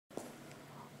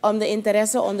Om de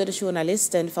interesse onder de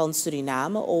journalisten van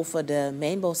Suriname over de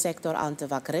mijnbouwsector aan te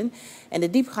wakkeren en de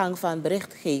diepgang van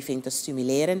berichtgeving te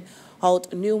stimuleren,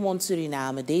 houdt Newmont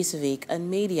Suriname deze week een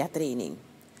mediatraining.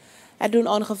 Er doen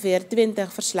ongeveer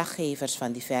 20 verslaggevers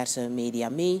van diverse media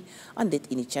mee aan dit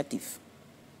initiatief.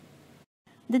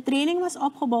 De training was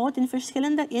opgebouwd in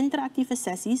verschillende interactieve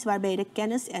sessies waarbij de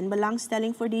kennis en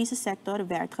belangstelling voor deze sector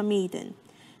werd gemeten.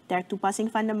 Ter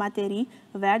toepassing van de materie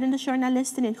werden de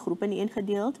journalisten in groepen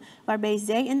ingedeeld, waarbij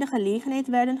zij in de gelegenheid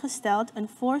werden gesteld een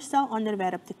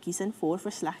voorstelonderwerp te kiezen voor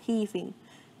verslaggeving.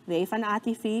 Wij van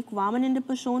ATV kwamen in de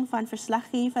persoon van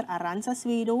verslaggever Aranza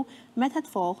Swedo met het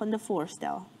volgende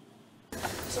voorstel.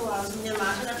 Zoals meneer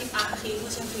Magen heeft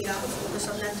aangegeven, zijn via gefocust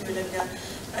op natuurlijk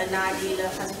de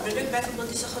nadelen van het product bijvoorbeeld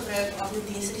die ze gebruiken of de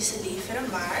diensten die ze leveren.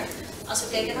 Maar als we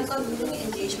kijken naar community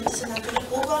engagement is het natuurlijk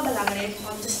ook wel belangrijk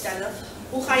om te stellen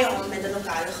hoe ga je om met de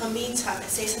lokale gemeenschap.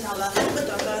 En zij zijn al wel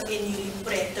betrokken in jullie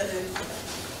projecten.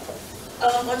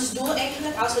 Ons doel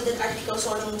eigenlijk, als we dit artikel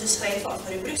zouden moeten schrijven of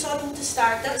een rubriek zouden moeten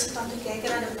starten, is het om te kijken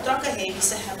naar de betrokkenheid die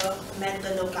ze hebben met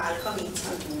de lokale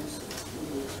gemeenschap.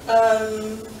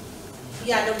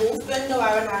 Ja, de hoofdpunten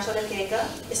waar we naar zullen kijken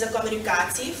is de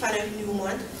communicatie vanuit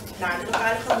Newmont naar de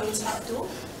lokale gemeenschap toe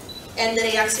en de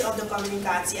reactie op de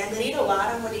communicatie. En de reden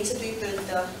waarom we deze twee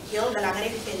punten heel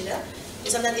belangrijk vinden,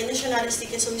 is omdat in de journalistiek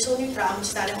is sowieso neutraal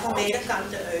moet staan en van beide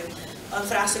kanten uit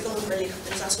vraagstukken moet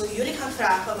belichten. Dus als we jullie gaan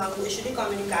vragen, maar hoe is jullie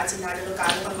communicatie naar de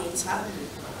lokale gemeenschap?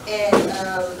 En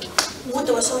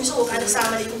moeten we sowieso ook aan de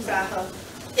samenleving vragen,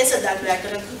 is het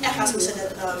daadwerkelijk echt als we ze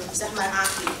dat zeg maar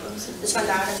aangeven. Dus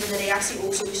vandaar dat we de reactie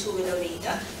ook sowieso willen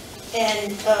weten.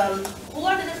 En hoe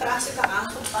worden de vraagstukken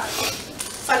aangepakt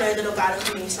vanuit de lokale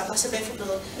gemeenschap? Als er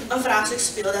bijvoorbeeld een vraagstuk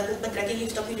speelt dat ook betrekking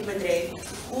heeft op jullie bedrijf,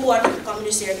 hoe wordt het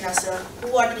gecommuniceerd naar ze?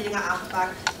 Hoe worden die dingen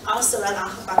aangepakt als ze wel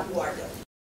aangepakt worden?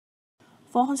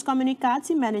 Volgens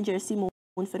communicatiemanager Simon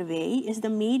Verwij is de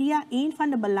media een van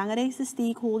de belangrijkste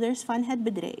stakeholders van het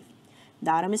bedrijf.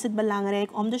 Daarom is het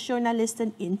belangrijk om de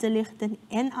journalisten in te lichten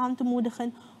en aan te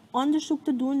moedigen onderzoek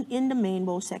te doen in de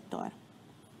mijnbouwsector.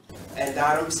 En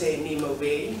daarom nemen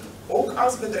wij ook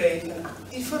als bedrijf een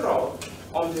actieve rol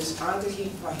om dus aan te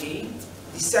geven van hey,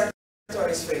 die sector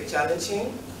is vrij challenging.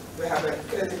 We hebben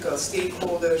critical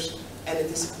stakeholders en het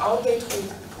is altijd goed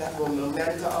dat we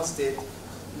momenten als dit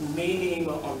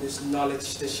meenemen om dus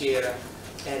knowledge te sharen.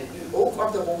 En u ook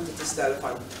op de hoogte te stellen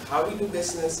van how we do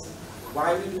business,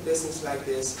 why we do business like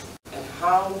this, and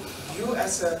how you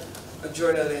as a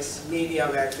journalist,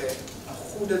 mediawerker, een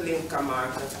goede link kan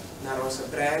maken naar onze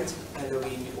brand en the way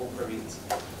we operate.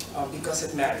 Because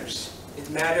it matters. It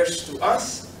matters to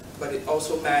us, but it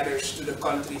also matters to the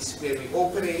countries where we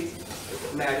operate.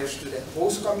 It matters to the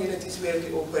host communities where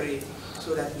we operate,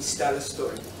 so that we tell a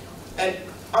story. En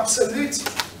absoluut,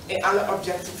 in alle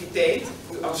objectiviteit,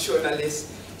 u als journalist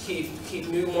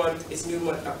is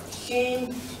Newmont op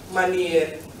geen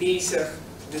manier bezig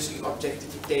dus uw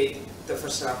objectiviteit te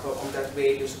verslappen, omdat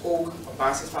wij dus ook op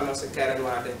basis van onze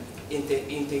kernwaarden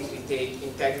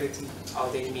integrity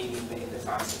altijd meenemen in de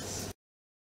fases.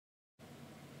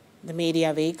 De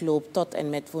Mediaweek loopt tot en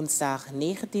met woensdag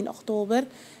 19 oktober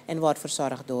en wordt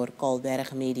verzorgd door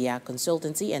Kolberg Media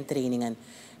Consultancy en Trainingen.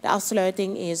 De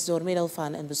afsluiting is door middel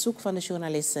van een bezoek van de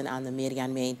journalisten aan de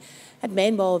Merianmijn, het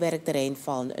mijnbouwwerkterrein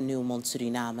van Newmont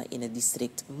Suriname in het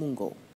district Mungo.